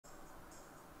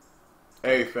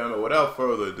Hey, family, without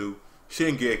further ado,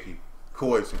 Shingeki,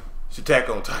 Kyojin, Attack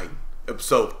on Titan,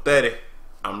 episode 30.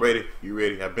 I'm ready. You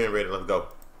ready? I've been ready. Let's go.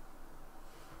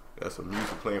 Got some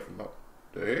music playing from my...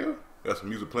 The hell? Got some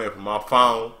music playing from my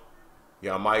phone.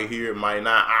 Y'all might hear it, might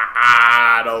not.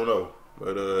 I don't know.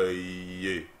 But,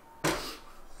 yeah.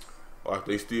 Watch,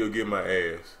 they still get my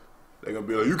ass. They gonna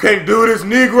be like, you can't do this,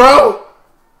 Negro!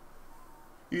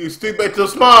 You stick back to the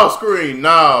small screen.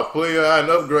 Nah, player, I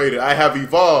done upgraded. I have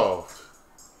evolved.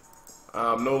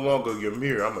 I'm no longer your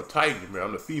mirror. I'm a Titan mirror.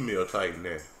 I'm the female Titan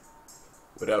now.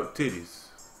 Without titties.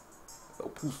 No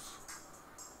puss.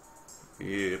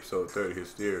 Yeah, episode 30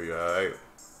 hysteria, alright.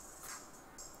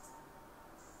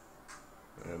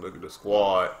 And look at the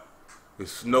squad.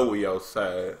 It's snowy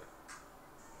outside.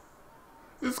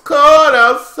 It's cold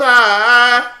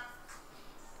outside.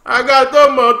 I got the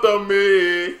month of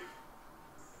May.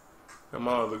 Come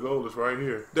on, the goal is right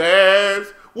here. That's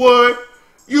what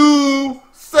you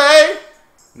say.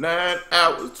 9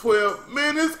 hours, 12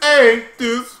 minutes ain't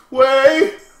this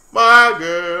way. My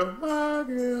girl, my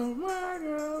girl, my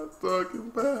girl.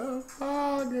 Talking about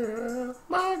my girl,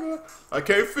 my girl. I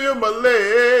can't feel my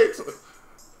legs.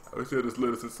 I wish I just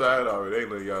let us inside already.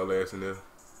 Ain't letting y'all last in there.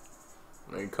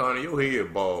 Man, Connie, your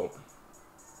head bald.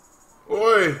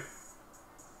 Oi.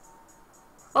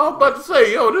 I was about to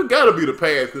say, yo, this gotta be the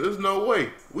pass, because there's no way.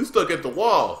 We stuck at the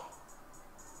wall.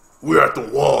 We're at the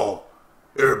wall.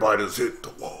 Everybody just hit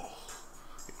the wall.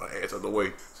 Get my ass out the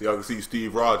way so y'all can see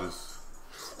Steve Rogers.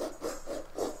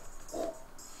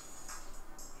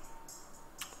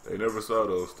 They never saw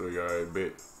those three, I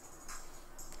bet.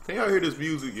 Can y'all hear this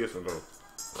music? Yes or no?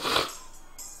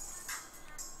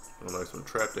 I'm like some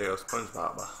trapped ass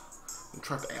SpongeBob. Some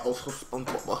trapped ass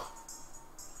SpongeBob.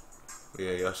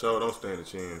 Yeah, y'all sure don't stand a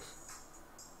chance.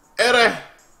 Eddie!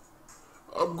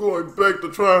 I'm going back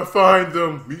to try and find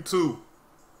them. Me too.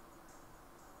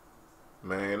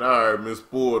 Man, I already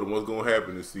misbored on what's going to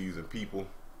happen this season, people.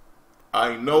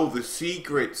 I know the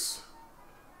secrets.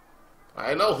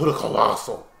 I know who the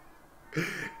Colossal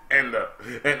and the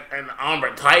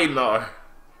Armored Titan are.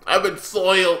 I've been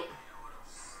soiled.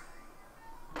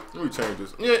 Let me change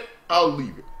this. Yeah, I'll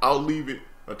leave it. I'll leave it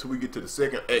until we get to the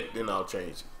second act, then I'll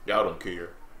change it. Y'all don't care.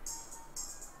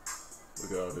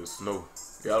 Look at all this snow.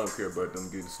 Y'all don't care about them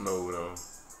getting snowed on.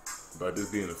 About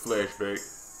this being a flashback.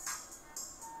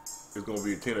 It's gonna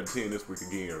be a 10 out of 10 this week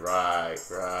again. Right.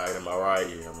 Am I right?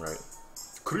 Yeah, I'm right.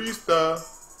 Krista.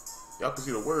 Y'all can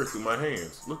see the words through my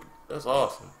hands. Look, that's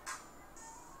awesome.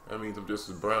 That means I'm just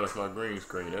as brown as my green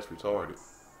screen. That's retarded.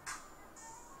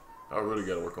 I really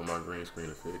gotta work on my green screen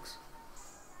effects.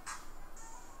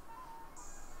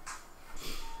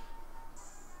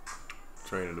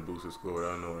 Training to boost his score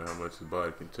without knowing how much his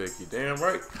body can take. You damn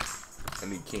right. I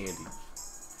need candy.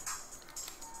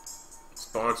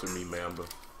 Sponsor me, Mamba.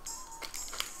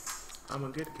 I'm a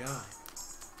good guy.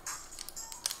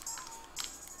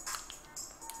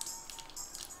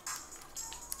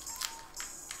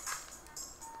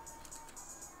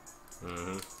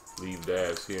 Leave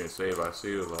Dads here and save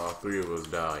ourselves, or all three of us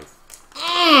die.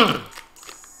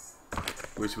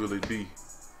 Which will it be?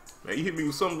 Man, you hit me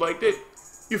with something like that.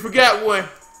 You forgot one.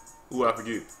 Ooh, I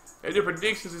forget. And your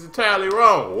predictions is entirely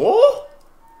wrong. Whoa!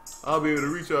 I'll be able to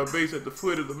reach our base at the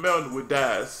foot of the mountain with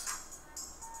Dice.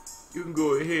 You can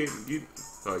go ahead and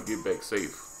get back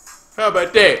safe. How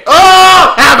about that?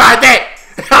 Oh! How about that?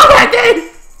 How about that?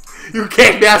 You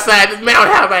can't be outside this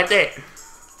mountain. How about that?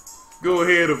 Go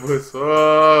ahead of us.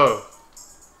 Oh.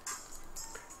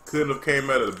 Couldn't have came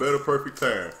out at a better perfect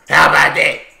time. How about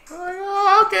that?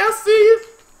 Oh, okay, I see you.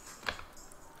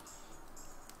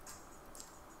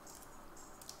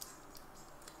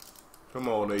 Come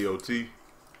on, AOT.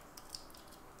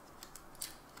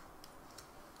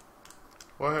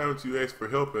 Why haven't you asked for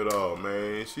help at all,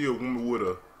 man? She a woman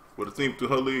with a thing to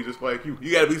her legs just like you.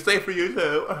 You gotta be safe for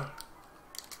yourself.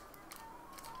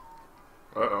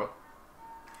 Uh-oh.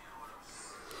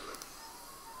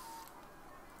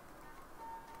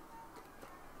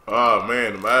 Oh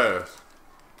man, them eyes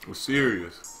was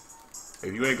serious.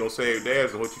 If you ain't gonna save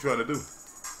Dads, then what you trying to do?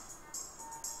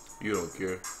 You don't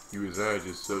care. You resigned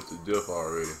yourself to death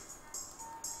already.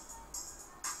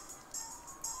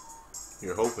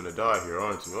 You're hoping to die here,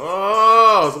 aren't you?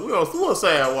 Oh, so we on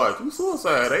suicide watch. You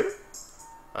suicide, ain't it?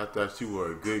 I thought you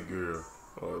were a good girl.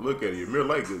 Oh, look at you. You're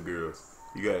like good girls.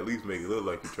 You gotta at least make it look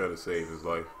like you're trying to save his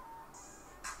life.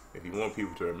 If you want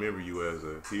people to remember you as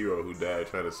a hero who died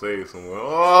trying to save someone,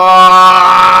 oh!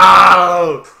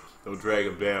 Don't drag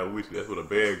him down with you. That's what a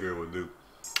bad girl would do.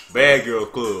 Bad Girls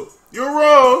Club. You're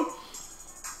wrong.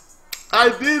 I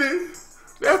did it.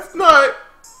 That's not.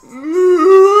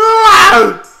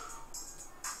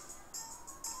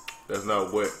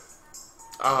 not wet.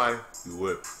 Alright, you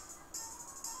wet.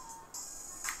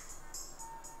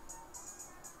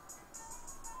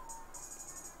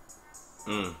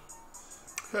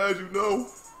 How'd you know?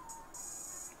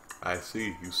 I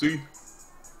see. You see?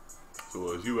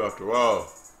 So it's you after all.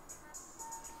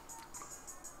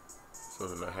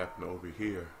 Something that happened over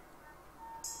here.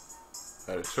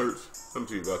 At a church. Let me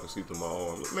see if I can see through my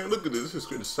arm. Man, look at this. This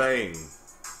is insane.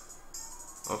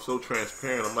 I'm so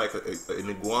transparent. I'm like an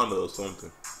iguana or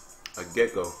something. A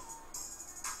gecko.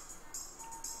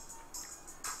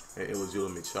 An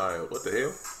illegitimate child. What the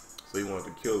hell? So he wanted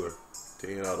to kill her. To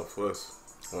end out a fuss.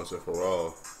 Once and for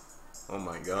all. Oh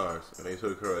my gosh. And they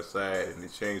took her aside and they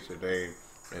changed her name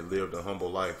and lived a humble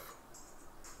life.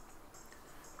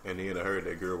 And then I heard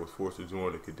that girl was forced to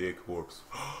join the cadet corps.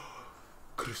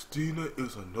 Christina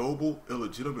is a noble,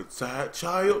 illegitimate side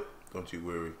child? Don't you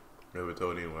worry. Never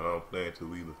told anyone. I don't plan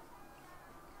to either.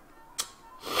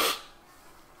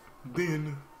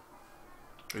 Then,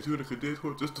 is you in the cadet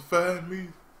corps just to find me?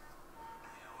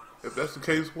 If that's the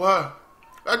case, why?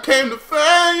 I came to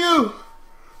find you!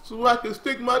 So I can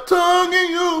stick my tongue in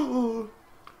you!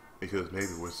 Because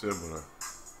maybe we're similar.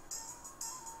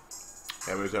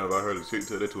 How many times have I heard a chick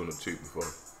tell that to a chick before?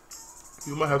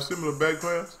 You might have similar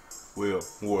backgrounds? Well,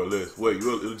 more or less. Wait,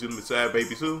 you're an illegitimate side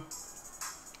baby too?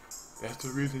 That's the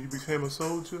reason you became a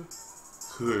soldier?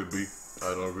 Could be.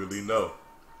 I don't really know.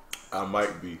 I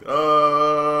might be. Okay.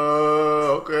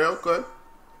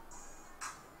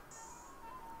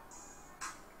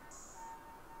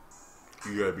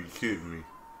 You gotta be kidding me.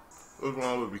 What's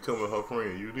wrong with becoming her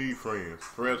friend? You need friends.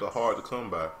 Friends are hard to come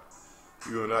by.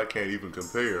 You and I can't even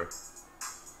compare.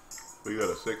 We got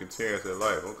a second chance at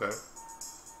life, okay?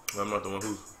 I'm not the one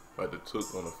who's like the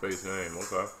took on the face name,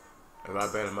 okay? If I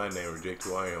abandon my name, reject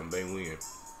who I am, they win.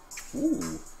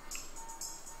 Ooh.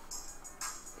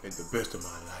 Ain't the best of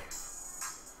my life.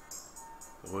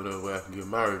 What other way I can get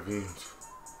my revenge?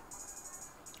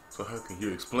 So how can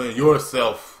you explain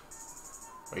yourself?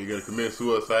 Are you gonna commit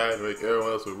suicide and make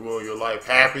everyone else who ruin your life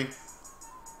happy?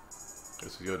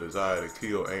 This is your desire to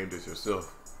kill aimed at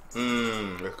yourself.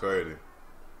 That's crazy.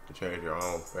 To change your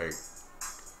own fate.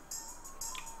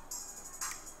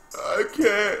 I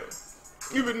can't.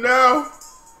 Even now.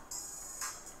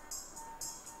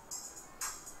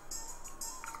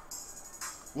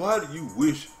 Why do you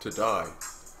wish to die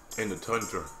in the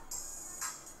tundra?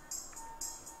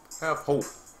 Have hope.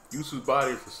 Use his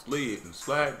body as a sled and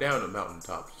slide down the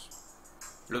mountaintops.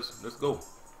 Let's go.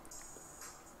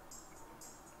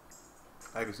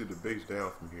 I can see the base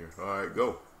down from here. Alright,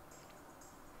 go.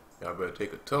 Y'all better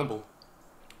take a tumble.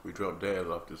 We drop Dad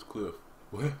off this cliff.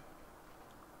 What?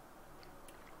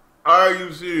 Are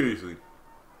you seriously?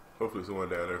 Hopefully someone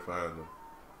down there finds him.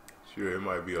 Sure, it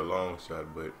might be a long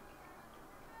shot, but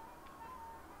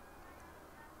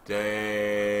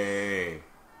dang.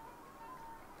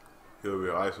 He'll be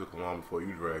an icicle long before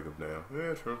you drag him down.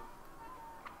 Yeah, true.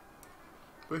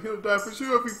 But he'll die for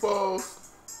sure if he falls.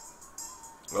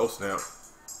 Oh snap.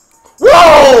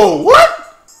 Whoa! What?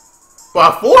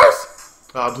 By force?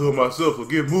 I'll do it myself, so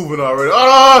get moving already.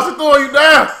 Oh, she's throwing you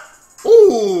down!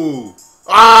 Ooh!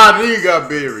 Ah, then you got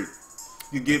buried.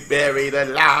 You get buried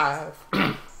alive.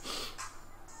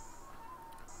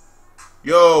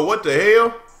 Yo, what the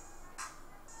hell?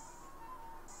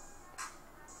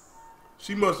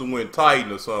 She must have went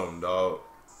Titan or something, dog.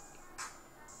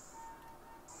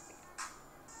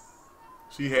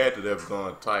 She had to have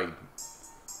gone Titan.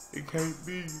 It can't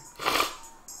be.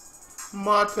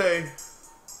 Mate.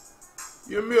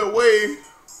 Give me away.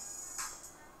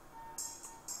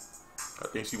 I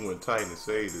think she went Titan and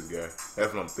saved this guy.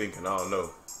 That's what I'm thinking. I don't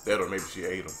know. That or maybe she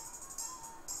ate him.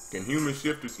 Can human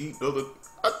shifters eat other...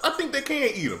 I think they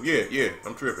can eat them. Yeah,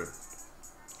 I'm tripping.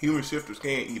 Human shifters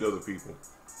can't eat other people.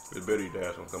 It's better you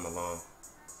die, don't come along.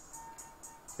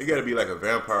 It gotta be like a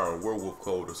vampire or werewolf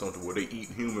code or something where they eat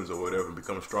humans or whatever and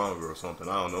become stronger or something.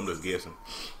 I don't know, I'm just guessing.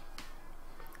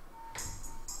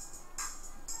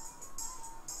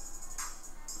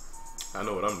 I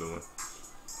know what I'm doing.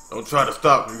 Don't try to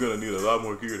stop me, you're gonna need a lot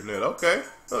more gear than that. Okay.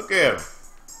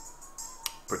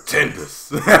 Pretenders.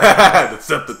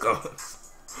 Decepticons.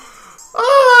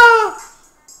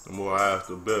 The more eyes,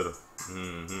 the better.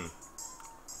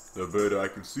 The better I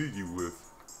can see you with.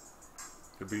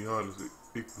 To be honest,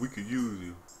 we could use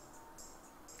you.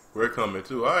 We're coming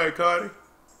too. Alright, Cardi.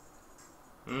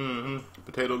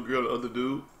 Potato girl, the other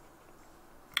dude.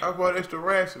 I brought extra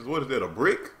rations. What is that, a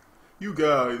brick? You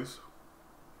guys.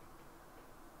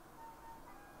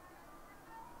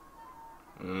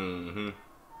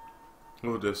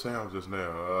 What was that sound just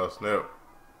now? Snap.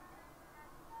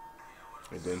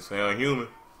 It didn't sound human.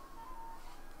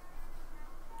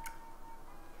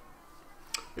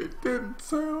 Didn't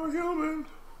sound human.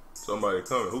 Somebody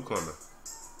coming. Who coming?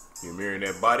 YMIR in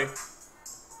that body?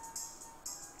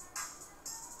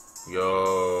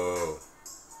 Yo.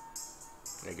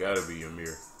 It gotta be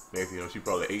YMIR. Maybe, you know, she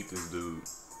probably ate this dude.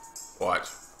 Watch.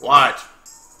 Watch!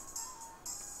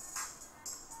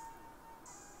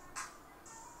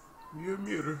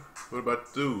 YMIR. What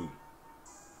about the dude?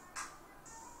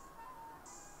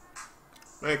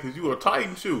 Man, cause you a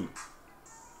Titan, shoot.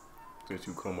 Since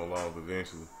you come along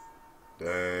eventually.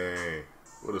 Dang.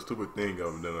 What a stupid thing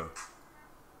I've done.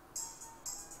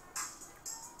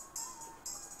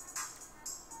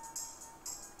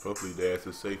 Hopefully Dad's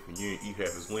is safe and you didn't eat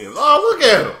half his limbs. Oh, look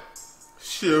at him!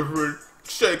 Shivering,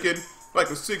 shaking, like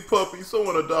a sick puppy.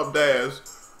 Someone adopt Daz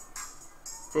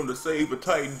from the Save a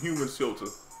Titan human shelter.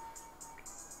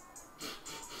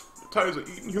 The Titans are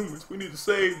eating humans. We need to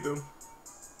save them.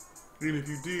 Even if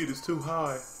you did, it's too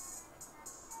high.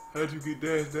 How'd you get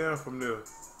Daz down from there?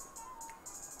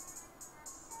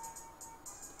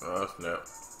 Oh, snap.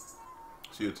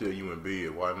 She'll tell you in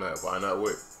bed. Why not? Why not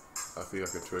what? I feel I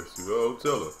can trust you. Oh,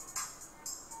 tell her.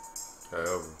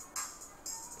 However,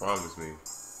 promise me.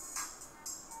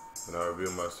 When I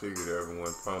reveal my secret,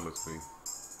 everyone promise me.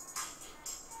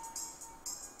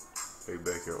 Take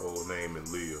back your old name and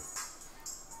live.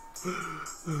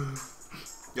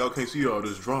 Y'all can't see all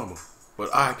this drama,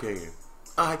 but I can.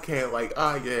 I can, like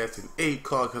I gas an 8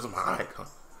 car because I'm an icon.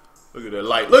 Look at that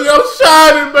light. Look at it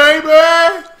shining,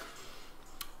 baby!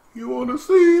 You want to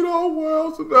see the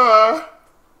world tonight?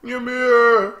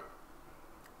 YMIR.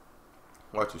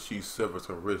 Watch as she severs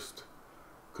her wrist.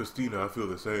 Christina, I feel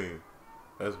the same.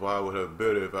 That's why I would have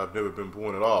better if I've never been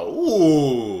born at all.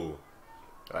 Ooh!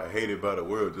 I hated by the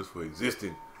world just for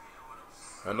existing.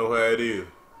 I know how it is.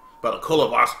 By the color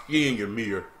of our skin,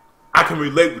 YMIR. I can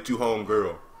relate with you,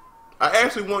 homegirl. I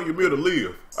actually want YMIR to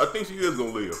live. I think she is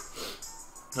gonna live.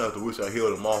 I have to wish I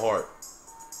healed in my heart.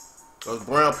 Those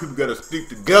brown people gotta stick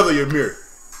together, YMIR.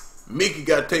 Mickey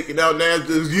got taken out, now it's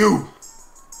just you.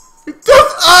 It's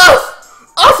just us!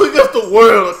 Us against the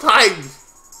world of Titans.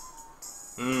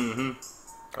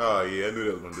 Oh yeah, I knew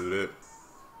they was gonna do that.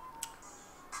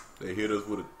 They hit us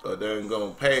with a dang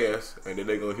gonna pass, and then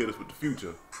they gonna hit us with the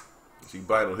future. She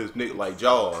bite on his neck like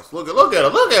Jaws. Look at her,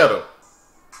 look at her.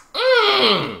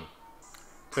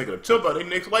 Taking a chump out their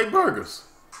necks like burgers.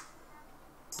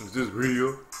 Is this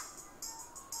real?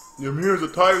 YMIR's a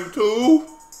Titan too?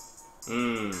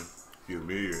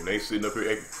 YMIR, and they sitting up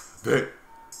here acting,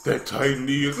 that Titan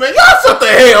is, man, y'all shut the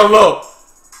hell up!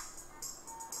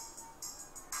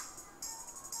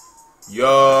 Yo,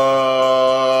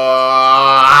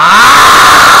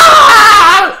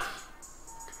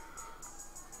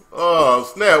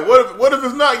 oh snap! What if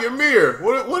it's not YMIR?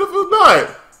 What if it's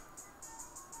not?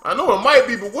 I know it might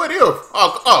be, but what if?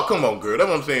 Oh, come on, girl. That's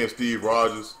what I'm saying, Steve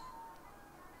Rogers.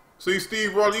 See,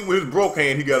 Steve Rogers, even with his broke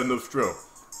hand, he got enough strength.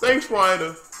 Thanks,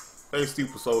 Reiner. Thanks,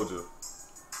 Super Soldier.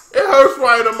 It hurts,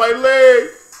 Reiner, my leg.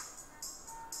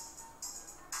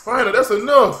 Reiner, that's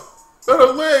enough. Let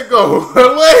her leg go. Her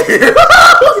leg.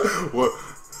 What?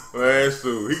 Man,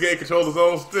 Sue, he can't control his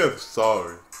own strength.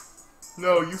 Sorry.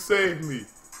 No, you saved me.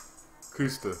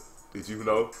 Krista, did you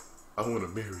know? I want to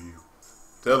marry you.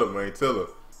 Tell her, man. Tell her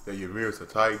that YMIR's a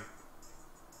Titan.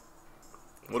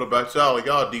 What about y'all?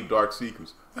 Y'all deep dark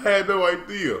secrets. I had no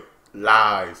idea.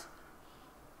 Lies.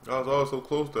 I was all so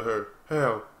close to her.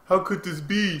 How? How could this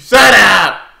be? Shut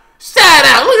up! Shut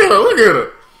up! Look at her! Look at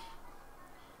her!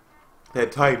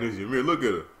 That Titan is YMIR. Look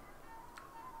at her.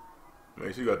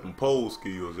 Man, she got them pole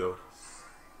skills, yo.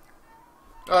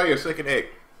 Oh yeah, second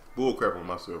act. Bullcrap on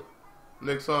myself.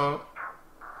 Next song.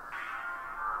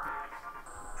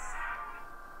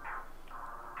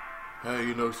 How do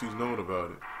you know she's known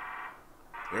about it?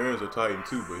 Aaron's a Titan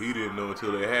too, but he didn't know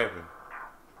until it happened.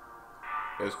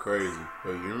 That's crazy.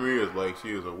 But YMIR is like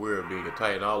she is aware of being a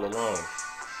Titan all along.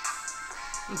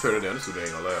 Let me turn it down. This is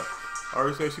ain't gonna laugh. I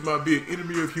already said she might be an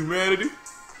enemy of humanity.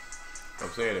 I'm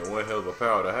saying that one hell of a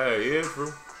power to have, yeah,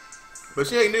 true. But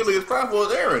she ain't nearly as powerful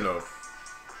as Aaron though.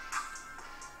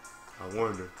 I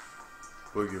wonder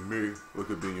what could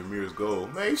be YMIR's goal.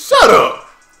 Man, shut up!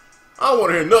 I don't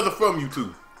want to hear nothing from you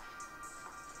two.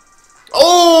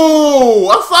 Oh,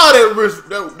 I saw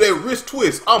that wrist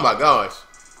twist. Oh my gosh.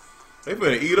 They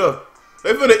finna eat her.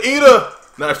 They finna eat her.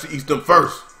 Now she eats them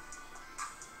first.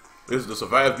 This is the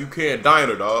survive if you can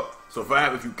diner, dog.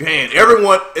 Survive if you can.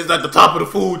 Everyone is at the top of the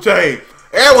food chain.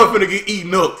 Everyone finna get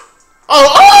eaten up.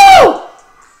 Oh!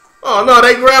 Oh no,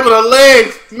 they grabbing her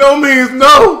legs. No means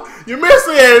no. You're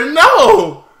missing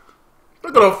no.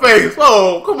 Look at her face.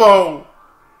 Oh, come on.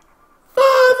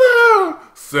 Father.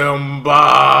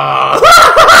 Simba.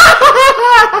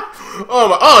 Oh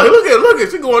my! Oh, look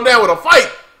at! She going down with a fight.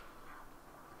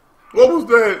 What was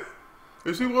that?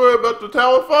 Is she worried about the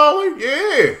tower falling?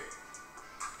 Yeah.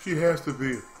 She has to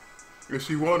be. If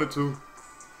she wanted to.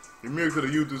 Ymir could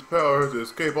have used this power to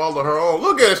escape all of her own.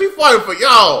 Look at her. She's fighting for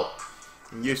y'all.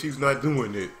 And yet she's not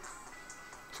doing it.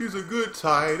 She's a good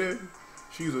titan.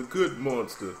 She's a good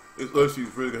monster. It's us she's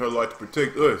risking her life to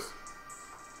protect us.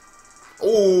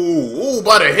 Oh,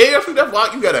 by the hair? See, that's why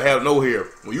you gotta have no hair.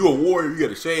 When you a warrior, you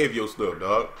gotta shave your stuff,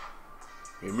 dog.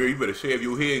 Ymir, you better shave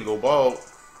your head and go bald.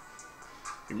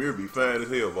 Ymir be fine as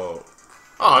hell bald.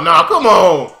 Oh, nah, come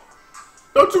on.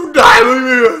 Don't you die,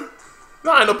 Ymir.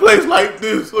 Not in a place like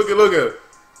this. Look at her.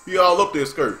 He all up there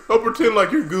skirt. Don't pretend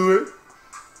like you're good.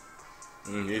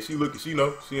 Yeah, she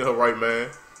know. She in her right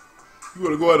mind. You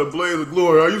wanna go out a blaze of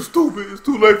glory. Are you stupid? It's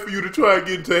too late for you to try and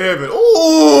get into heaven.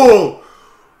 Ooh!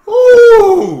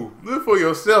 Ooh! Live for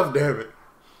yourself, damn it.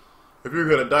 If you're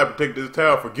gonna die, protect this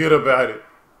tower, forget about it.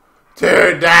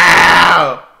 Tear it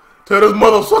down! Tear this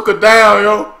mother sucker down,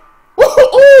 yo!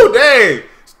 Ooh, dang!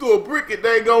 Still a brick at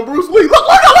dang on Bruce Lee. Look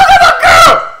at that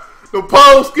girl! The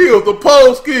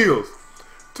pole skills.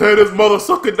 Tear this mother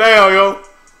sucker down, yo.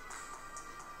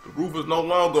 The roof is no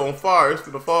longer on fire. It's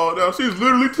gonna fall down. She's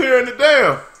literally tearing it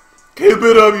down. Keep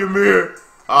it up, Ymir.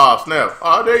 Ah, snap.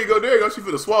 Ah, there you go. She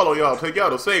finna swallow y'all. Take y'all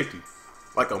to safety.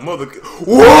 Like a mother.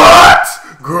 What?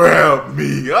 Grab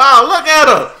me. Ah, look at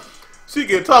her. She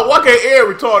can talk. Why can't air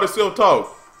retard itself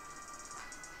talk?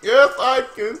 Yes, I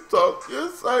can talk.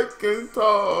 Yes, I can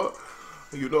talk.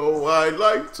 You know I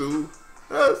like to.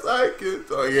 Yes, I can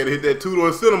talk. You gotta hit that 2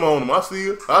 door cinema on him. I see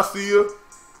her.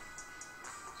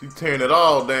 She's tearing it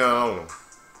all down on him.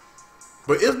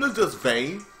 But isn't it just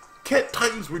vain? Can't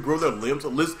titans regrow their limbs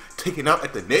unless taken out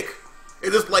at the neck?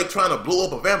 It's just like trying to blow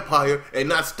up a vampire and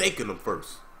not staking them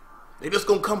first. They just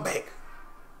gonna come back.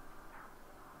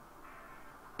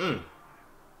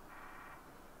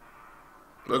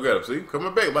 Look at him, see?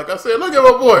 Coming back. Like I said, look at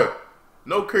my boy.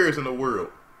 No cares in the world.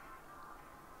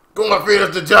 Going to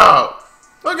finish the job.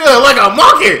 Look at her like a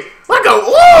monkey. Like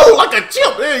a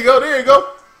chimp. There you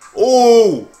go.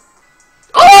 Ooh.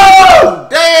 Oh,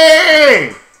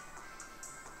 dang.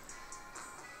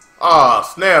 Ah,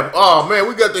 snap. Oh, man,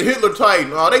 we got the Hitler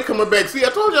Titan. Oh, they coming back. See, I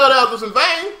told y'all that was in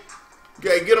vain. You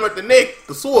gotta get them at the neck,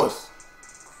 the source.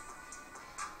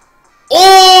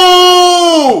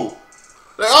 Oh!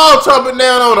 They all chopping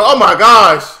down on her. Oh, my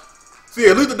gosh. See,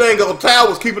 at least the dang old towel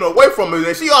was keeping her away from her.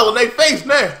 And she all in their face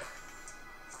now.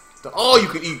 The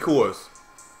all-you-can-eat course.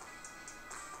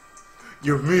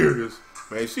 Your mirrors.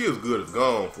 Man, she as good as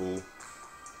gone, fool.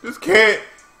 This can't.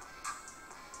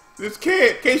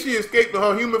 Can't she escape in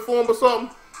her human form or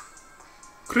something?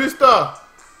 Krista.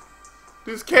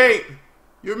 This can't.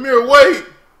 Your mirror, wait.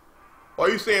 Why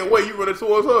you saying wait? You running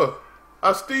towards her.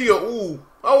 I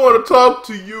want to talk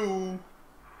to you.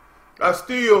 I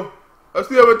still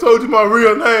haven't told you my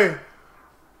real name.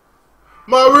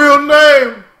 My real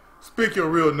name. Speak your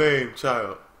real name,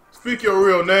 child. Speak your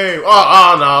real name.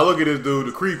 Nah, look at this dude,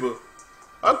 the creeper.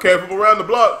 I came from around the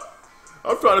block.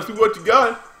 I'm trying to see what you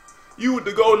got. You with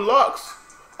the golden locks.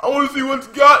 I want to see what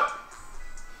you got.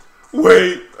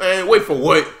 Wait for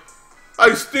what?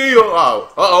 I steal.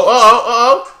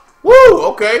 Woo,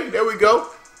 okay, there we go.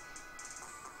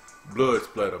 Blood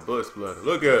splatter.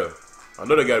 Look at her. I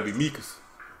know they gotta be Mika's.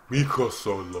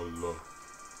 Mika-sa-la-la.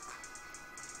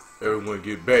 Everyone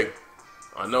get back.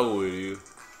 I know who it is.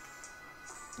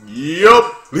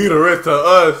 Yup. Leave the rest to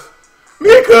us.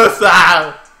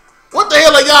 Mika-sa. What the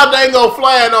hell are y'all dang on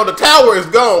flying on? The tower is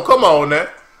gone. Come on now.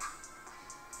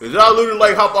 Is y'all literally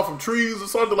like hop off of trees or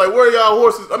something? Like, where are y'all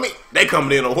horses? I mean, they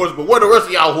coming in on horses, but where the rest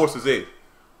of y'all horses at?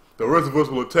 The rest of us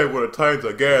will attack where the Titans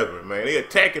are gathering, man. They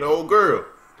attacking the old girl.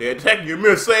 They attacking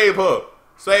Ymir. Save her.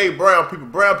 Save brown people.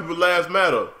 Brown people lives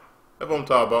matter. That's what I'm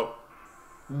talking about.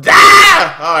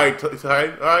 Die! Alright.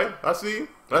 I see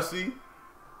you.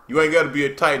 You ain't got to be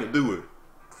a Titan to do it.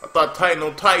 I thought Titan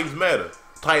on Titans matter.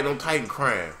 Titan on Titan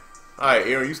crime. Alright,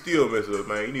 Aaron, you still mess up,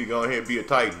 man. You need to go ahead and be a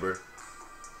Titan, bro.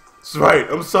 That's right.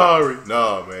 I'm sorry.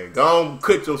 Nah, man. Go on,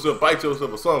 cut yourself, bite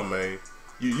yourself or something, man.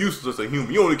 You useless as a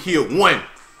human. You only killed one.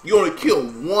 You only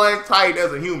killed one Titan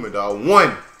as a human, dog.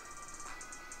 One.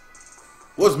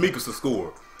 What's Mika's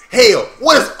score? Hell,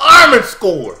 what is Armin's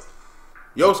score?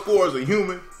 Your score as a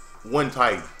human, one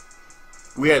Titan.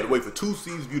 We had to wait for 2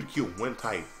 seasons for you to kill one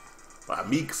Titan. But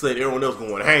Mika said everyone else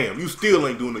going ham. You still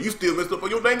ain't doing it. You still messed up on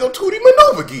your dang old 2D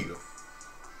maneuver gear.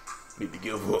 Need to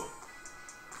give up.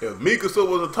 If Mikasa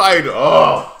was a Titan,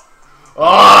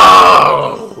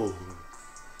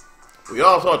 we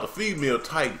all saw the female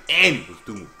Titan Annie was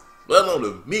doing. Let alone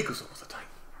if Mikasa was a Titan.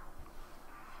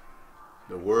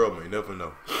 The world may never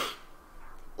know.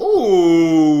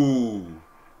 Ooh.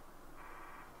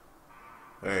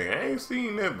 Hey, I ain't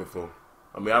seen that before.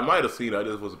 I mean, I might have seen it, I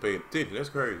just wasn't paying attention. That's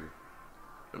crazy.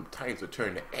 Them Titans are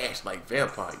turning to ash like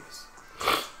vampires.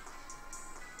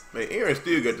 Man, Aaron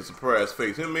still got the surprise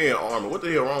face. Him man armor. What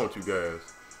the hell wrong with you guys?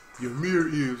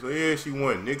 YMIR is. Yeah, she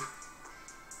won, nigga.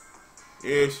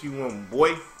 Yeah, she won,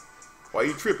 boy. Why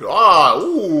you tripping? Ah,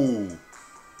 ooh.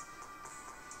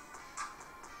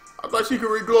 I thought she could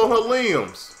reglow her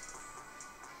limbs.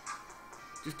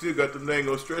 She still got the dang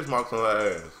old stretch marks on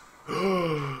her ass.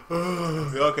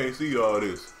 Y'all can't see all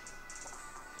this.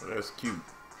 That's cute.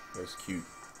 That's cute.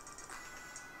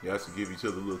 Y'all should give each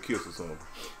other a little kiss or something.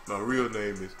 My real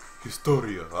name is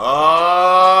Historia.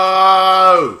 Oh!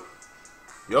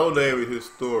 Your name is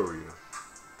Historia.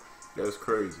 That's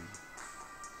crazy.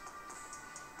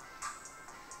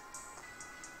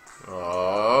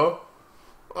 Oh.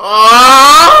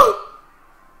 Oh!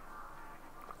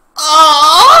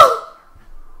 Oh!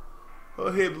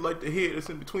 Her head like the head that's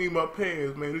in between my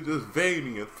pants, man. It's just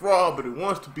veiny and throbbing. It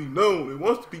wants to be known. It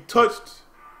wants to be touched.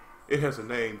 It has a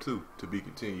name, too, to be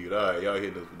continued. Alright, y'all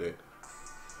hitting us with that.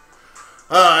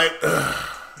 Alright.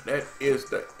 That is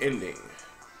the ending.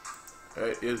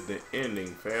 That is the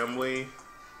ending, family.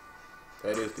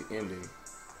 That is the ending.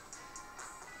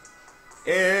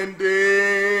 Ending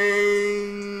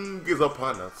is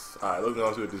upon us. Alright, let's go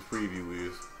on to what this preview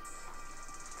is.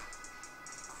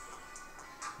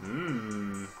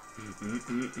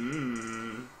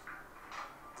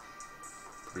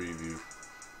 Preview.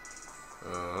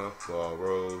 Wall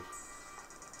rose.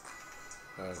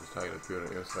 Eyes is tight up here on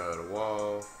the inside of the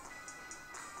wall.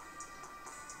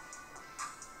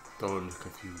 Throwing the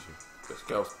confusion. The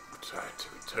scouts tried to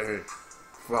return.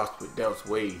 Frost with doubts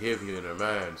weighed heavy in their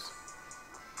minds.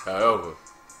 However,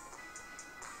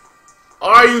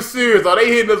 are you serious? Are they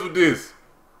hitting us with this?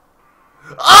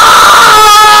 Oh!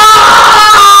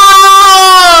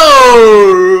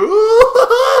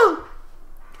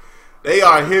 They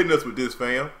are hitting us with this,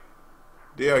 fam.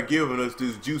 They are giving us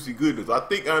this juicy goodness. I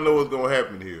think I know what's going to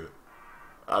happen here.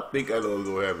 I'm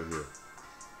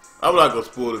not going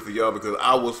to spoil it for y'all because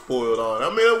I was spoiled on. I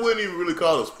mean, I wouldn't even really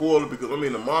call it a spoiler because, I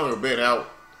mean, the manga been out.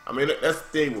 I mean, that's the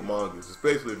thing with mangas,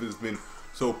 especially if it's been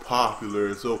so popular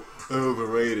and so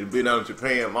overrated and been out in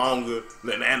Japan longer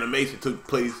than animation took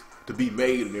place to be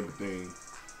made and everything.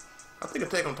 I think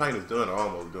Attack on Titan is done or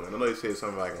almost done. I know they said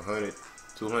something like 100,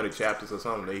 200 chapters or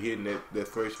something. They hitting that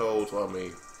threshold, so I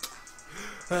mean,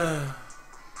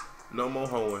 no more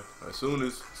hoeing. As soon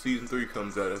as season 3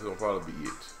 comes out, that's gonna probably be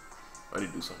it. I need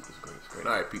to do something with this green screen.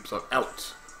 Alright, peeps, I'm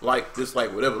out. Like,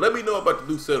 dislike, whatever. Let me know about the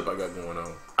new setup I got going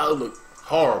on. I look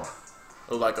horrible.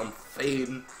 I look like I'm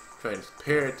fading,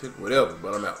 transparenting, whatever,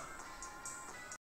 but I'm out.